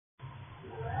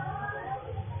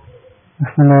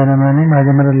बिस्मिल्लाहिर्रहमानिर्रहीम। आज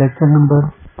हमारा लेक्चर नंबर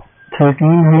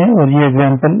 13 है और ये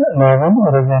एग्जाम्पल 11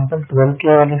 और एग्जाम्पल 12 के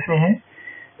हवाले से है।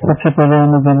 सबसे पहले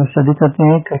हम जनरल स्टडी करते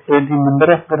हैं। Calculate the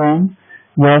number of gram.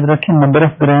 याद रखें नंबर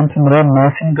ऑफ ग्राम से हमारा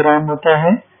मास इन ग्राम होता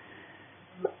है।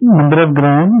 Number of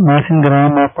gram mass in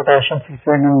gram of potassium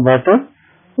sulphate and water,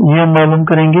 ये हम मालूम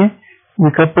करेंगे।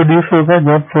 ये कब प्रोड्यूस होगा?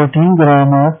 जब 14 gram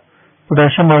of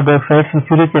potassium hydroxide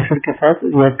sulphuric acid के साथ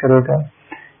रिएक्ट करेगा।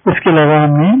 इसके अलावा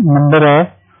हमने number of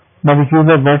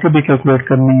molecule of water भी कैलकुलेट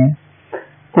करनी है।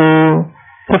 तो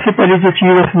सबसे पहले जो चीज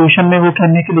है सोल्यूशन में वो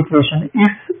केमिकल इक्वेशन।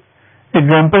 इस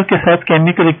एग्जांपल के साथ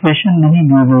केमिकल इक्वेशन नहीं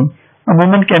दी गई,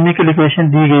 अमूमन केमिकल इक्वेशन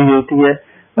दी गई होती है।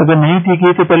 अगर नहीं दी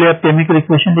गई तो पहले आप केमिकल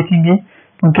इक्वेशन लिखेंगे,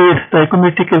 क्योंकि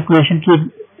स्टोइकोमेट्रिक कैलकुलेशन की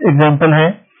एग्जाम्पल है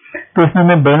तो इसमें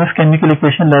हमें बैलेंस केमिकल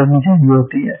इक्वेशन लाजमी चाहिए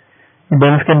होती है।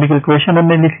 बैलेंस केमिकल इक्वेशन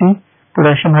हमने लिख ली।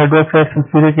 Potassium hydroxide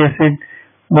sulphuric acid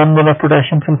 1 mole of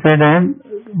potassium sulphate and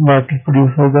water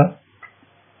produce होगा।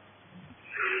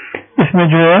 इसमें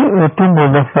जो है 2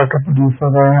 मोल ऑफ वाटर प्रोड्यूस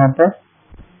होगा यहाँ पर।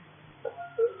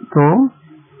 तो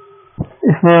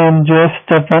इसमें हम जो है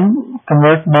step 1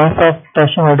 convert mass of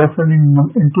potassium hydroxide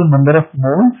into number of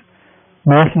moles.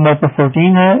 मास हमारे पास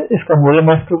 14 है, इसका मोलर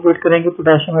मास कैलकुलेट करेंगे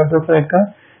पोटेशियम हाइड्रोक्साइड का,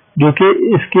 जो कि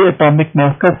इसके एटॉमिक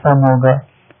मास का सम होगा।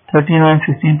 39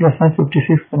 16 प्लस 1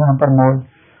 56 ग्राम पर मोल।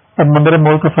 अब नंबर ऑफ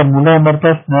मोल का फार्मूला हमारे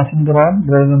पास मास इन ग्राम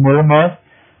मोलर मास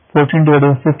 14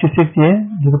 डिवाइडेड 56, ये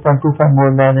 0.25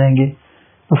 मोल आ जाएंगे।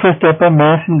 दूसरा स्टेप है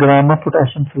मास इन ग्राम ऑफ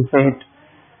पोटेशियम सल्फेट।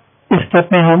 इस स्टेप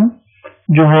में हम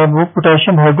जो है वो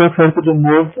पोटेशियम हाइड्रोक्साइड के जो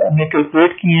मोल्स हमने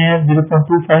कैलकुलेट किए हैं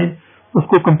 0.25,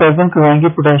 उसको कंपेरिजन करवाएंगे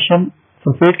पोटेशियम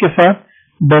सल्फेट के साथ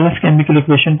बैलेंस केमिकल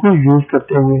इक्वेशन को यूज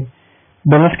करते हुए।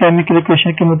 बैलेंस केमिकल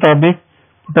इक्वेशन के मुताबिक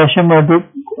पोटेशियम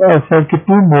हाइड्रोक्साइड के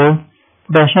 2 मोल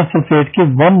पोटेशियम सल्फेट के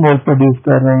 1 मोल प्रोड्यूस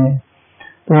कर रहे हैं।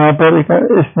 तो यहाँ पर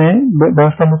इसमें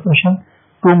बैलेंस केमिकल इक्वेशन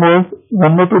 2 मोल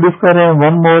 1 मोल प्रोड्यूस कर रहे हैं,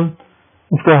 1 मोल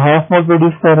इसका हाफ मोल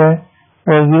प्रोड्यूस कर रहा है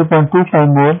और 0.25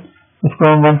 मोल इसको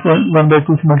हम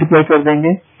 1/2 से मल्टीप्लाई कर देंगे।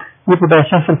 ये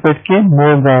पोटेशियम सल्फेट के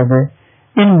मोल्स आ गए।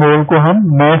 इन मोल को हम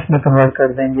मास में कन्वर्ट कर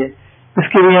देंगे।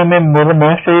 इसके लिए हमें मोलर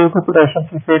मास चाहिए होगा पोटेशियम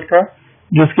सल्फेट का,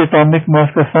 जो उसके एटॉमिक मास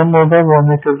का सम होगा, वो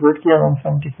हमने कैलकुलेट किया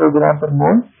 174 ग्राम पर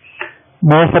मोल।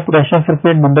 Mass of potassium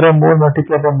sulphate number of mole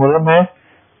multiply by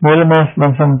molar mass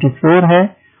 174 है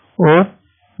और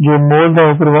जो मोल का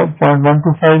ऊपर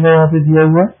 0.125 है यहाँ पे दिया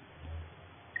हुआ,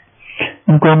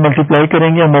 इनको हम मल्टीप्लाई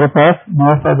करेंगे, हमारे पास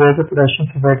मास आ जाएगा पोटेशियम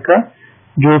सल्फेट का,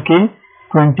 जो कि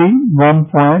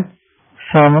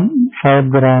 21.75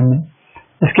 ग्राम है।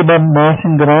 इसके बाद मास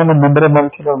इन ग्राम और number of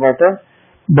molecule of water.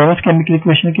 Balance chemical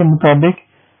equation के मुताबिक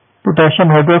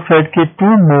पोटेशियम हाइड्रोक्साइड के 2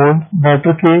 मोल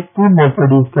वाटर के 2 मोल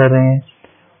प्रोड्यूस कर रहे हैं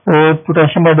और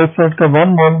पोटेशियम हाइड्रोक्साइड का 1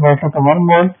 मोल वाटर का 1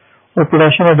 मोल और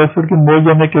पोटेशियम हाइड्रोक्साइड के मोल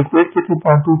जो हमने कैलकुलेट किए थे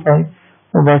 0.25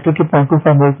 और वाटर के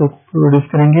 0.25 मोल को प्रोड्यूस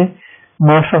करेंगे।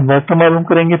 मास ऑफ वाटर मालूम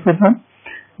करेंगे। फिर हम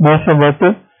मास ऑफ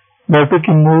वाटर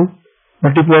की मोल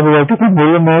मल्टीप्लाई बाय वाटर का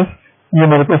मोलर मास, ये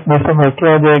हमारे पास मास ऑफ वाटर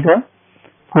आ जाएगा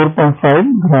 4.5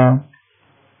 ग्राम।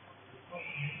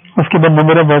 उसके बाद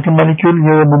नंबर ऑफ वाटर मॉलिक्यूल,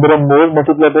 ये number of mole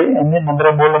multiply by number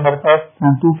of mole हमारे पास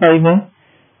 0.25 है,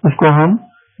 इसको हम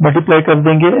मल्टीप्लाई कर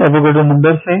देंगे एवोगाड्रो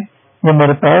नंबर से। ये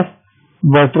हमारे पास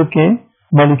वाटर के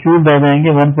मॉलिक्यूल आ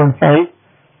जाएंगे 1.5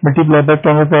 मल्टीप्लाई बाय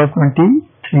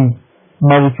 10⁻23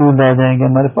 मॉलिक्यूल आ जाएंगे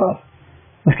हमारे पास।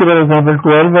 इसके बाद एग्जाम्पल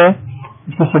 12 है,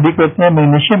 इसको स्टडी करते हैं।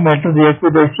 Magnesium metal react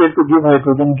with HCl to give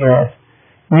hydrogen gas.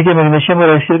 यानी कि मैग्नीशियम और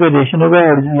HCl का रिएक्शन होगा,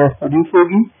 हाइड्रोजन गैस प्रोड्यूस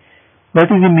होगी।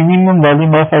 What is the minimum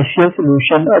volume of HCl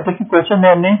solution? अच्छा की क्वेश्चन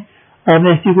है,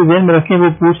 आपने इस चीज को ध्यान में रखें। वो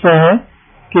पूछ रहा है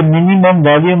कि minimum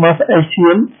volume of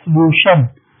HCl solution,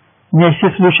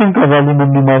 HCl solution का वॉल्यूम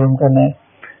हमने मालूम करना है।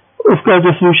 उसका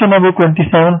जो सॉल्यूशन है वो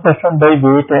 27% बाई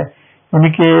वेट है, यानी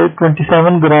कि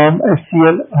 27 ग्राम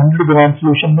HCl 100 ग्राम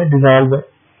सॉल्यूशन में डिजॉल्व है।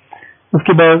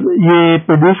 उसके बाद ये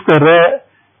प्रोड्यूस कर रहा है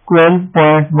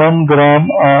 12.1 ग्राम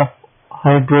ऑफ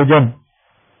हाइड्रोजन।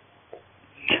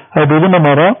 हाइड्रोजन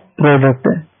हमारा प्रोडक्ट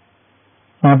है,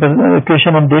 यहाँ पर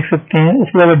इक्वेशन हम देख सकते हैं।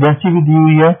 इसके अलावा डेंसिटी भी दी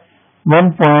हुई है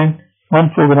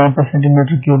 1.14 ग्राम पर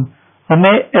सेंटीमीटर क्यूब।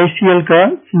 हमें HCl का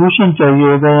सॉल्यूशन चाहिए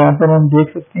होगा, यहाँ पर हम देख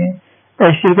सकते हैं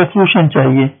HCl का सॉल्यूशन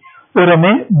चाहिए और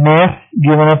हमें मास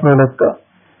गिवन है प्रोडक्ट का।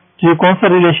 तो ये कौन सा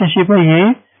रिलेशनशिप है? ये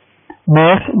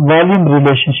मास वॉल्यूम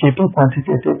रिलेशनशिप है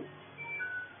क्वांटिटेटिव।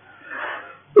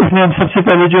 इसमें हम सबसे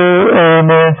पहले जो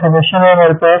इंफॉर्मेशन है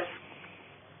हमारे पास,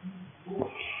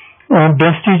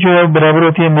 डेंसिटी जो है बराबर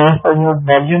होती है मास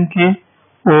वॉल्यूम की,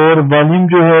 और वॉल्यूम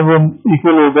जो है वो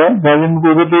इक्वल होगा, वॉल्यूम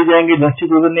को उधर ले जाएंगे, डेंसिटी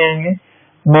को उधर ले आएंगे,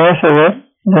 मास over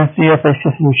density of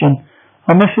HCl solution.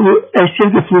 हमें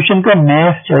HCl के सॉल्यूशन का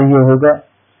मास चाहिए होगा।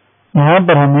 यहाँ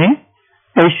पर हमें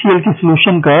HCl की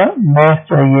सोल्यूशन का मास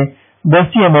चाहिए।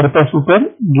 डेंसिटी हमारे पास ऊपर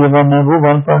गिवन है, वो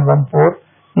 1.14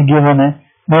 गिवन है।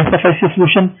 मास ऑफ HCl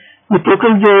सोल्यूशन, ये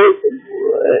टोटल जो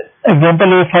एग्जांपल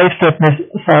है 5 स्टेप में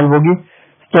सॉल्व होगी।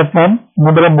 स्टेप 1,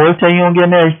 नंबर ऑफ मोल चाहिए होंगे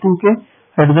हमें H2 के।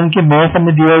 हाइड्रोजन की मास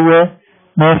हमें दिया हुआ है,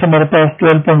 मास हमारे पास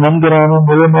 12.1 ग्राम है,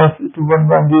 मोलर मास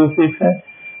 2.106 है,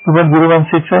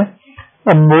 2.016 है।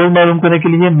 अब मोल मालूम करने के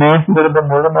लिए मास बराबर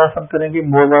मोलर मास हम करेंगे,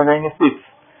 मोल आ जाएंगे 6।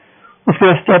 उसके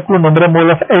बाद step 2, number of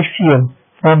mole of HCl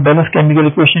from balance chemical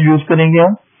equation use करेंगे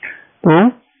हम। तो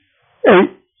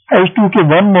H2 के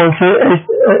 1 मोल से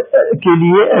के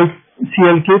लिए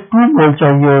HCl के 2 मोल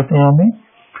चाहिए होते हैं हमें।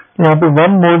 तो यहाँ पे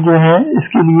 1 मोल जो है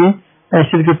इसके लिए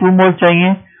HCl के 2 मोल चाहिए,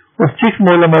 और 6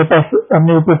 मोल हमारे पास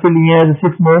हमने ऊपर से लिए हैं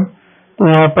 6 मोल, तो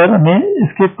यहाँ पर हमें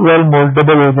इसके 12 मोल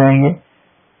डबल हो जाएंगे।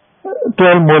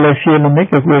 12 मोल HCl हमने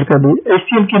कैलकुलेट कर ली।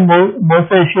 HCl के मोल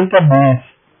से HCl का मास,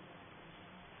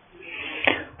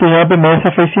 तो यहाँ पे मास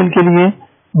ऑफ HCl के लिए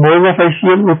मोल ऑफ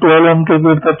HCl वो 12 हम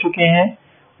कैलकुलेट कर चुके हैं,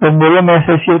 और मोलर मास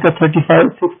HCl का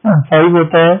 36.5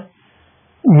 होता है,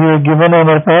 ये गिवन है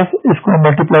हमारे पास। इसको हम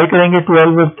मल्टीप्लाई करेंगे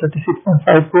 12 और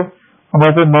 36.5 को,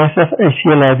 हमारे पास मास ऑफ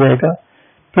HCl आ जाएगा।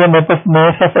 फिर हमारे पास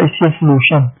मास ऑफ HCl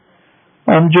सोल्यूशन,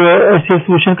 हम जो HCl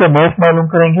सोल्यूशन का मास मालूम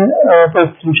करेंगे। तो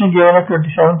सोल्यूशन गिवन है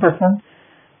 27%,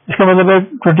 इसका मतलब है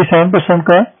 27%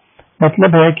 का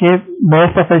मतलब है कि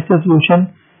मास ऑफ HCl सोल्यूशन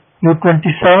जो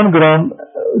 27 ग्राम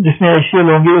जिसमें HCl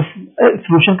होंगे, उस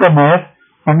सोल्यूशन का मास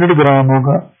 100 ग्राम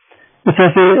होगा। इस तरह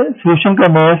से सोल्यूशन का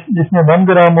मास जिसमें 1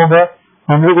 ग्राम होगा,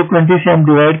 100 को 20 से हम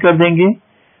डिवाइड कर देंगे।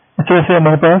 इस तरह से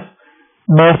हमारे पास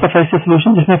मास ऑफ HCl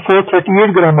सोल्यूशन जिसमें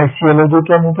 438 ग्राम HCl है, जो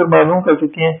कि हम ऊपर मालूम कर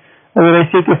चुके हैं। अगर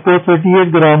HCl के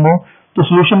 438 ग्राम हो तो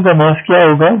सोल्यूशन का मास क्या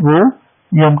होगा, वो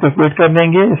ये हम कैलकुलेट कर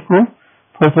लेंगे इसको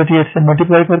 438 से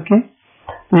मल्टीप्लाई करके।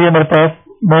 तो ये हमारे पास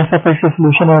मास ऑफ HCl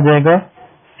सोल्यूशन आ जाएगा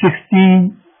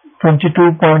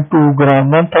 1622.2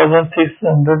 ग्राम,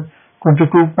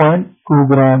 1622.2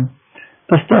 ग्राम।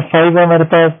 तो स्टेप 5 है हमारे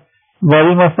पास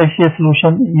वॉल्यूम ऑफ HCl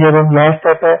सोल्यूशन, ये हम लास्ट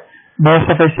स्टेप है। मास ऑफ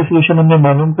HCl सोल्यूशन हमने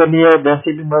मालूम कर लिया है,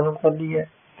 डेंसिटी भी मालूम कर ली है।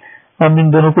 हम इन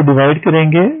दोनों को डिवाइड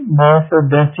करेंगे, मास और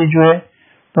डेंसिटी जो है,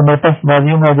 तो हमारे पास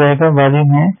वॉल्यूम आ जाएगा।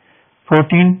 वॉल्यूम है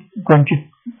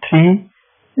 1423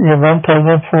 या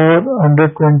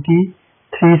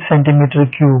 1423 सेंटीमीटर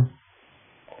क्यूब।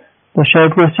 तो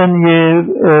शॉर्ट क्वेश्चन, ये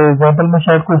एग्जाम्पल में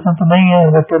शॉर्ट क्वेश्चन तो नहीं है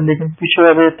लेकिन पीछे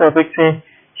वाले टॉपिक से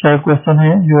शॉर्ट क्वेश्चन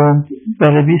है जो हम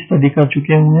पहले भी स्टडी कर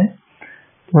चुके हुए हैं।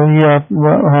 तो ये आप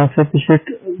वहां से पिछले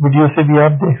वीडियो से भी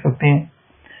आप देख सकते हैं।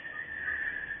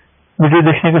 वीडियो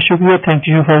देखने का शुक्रिया, thank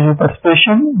you for your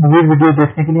participation. Video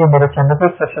देखने के लिए हमारे चैनल पर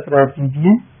सब्सक्राइब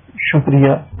कीजिए।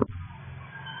 शुक्रिया।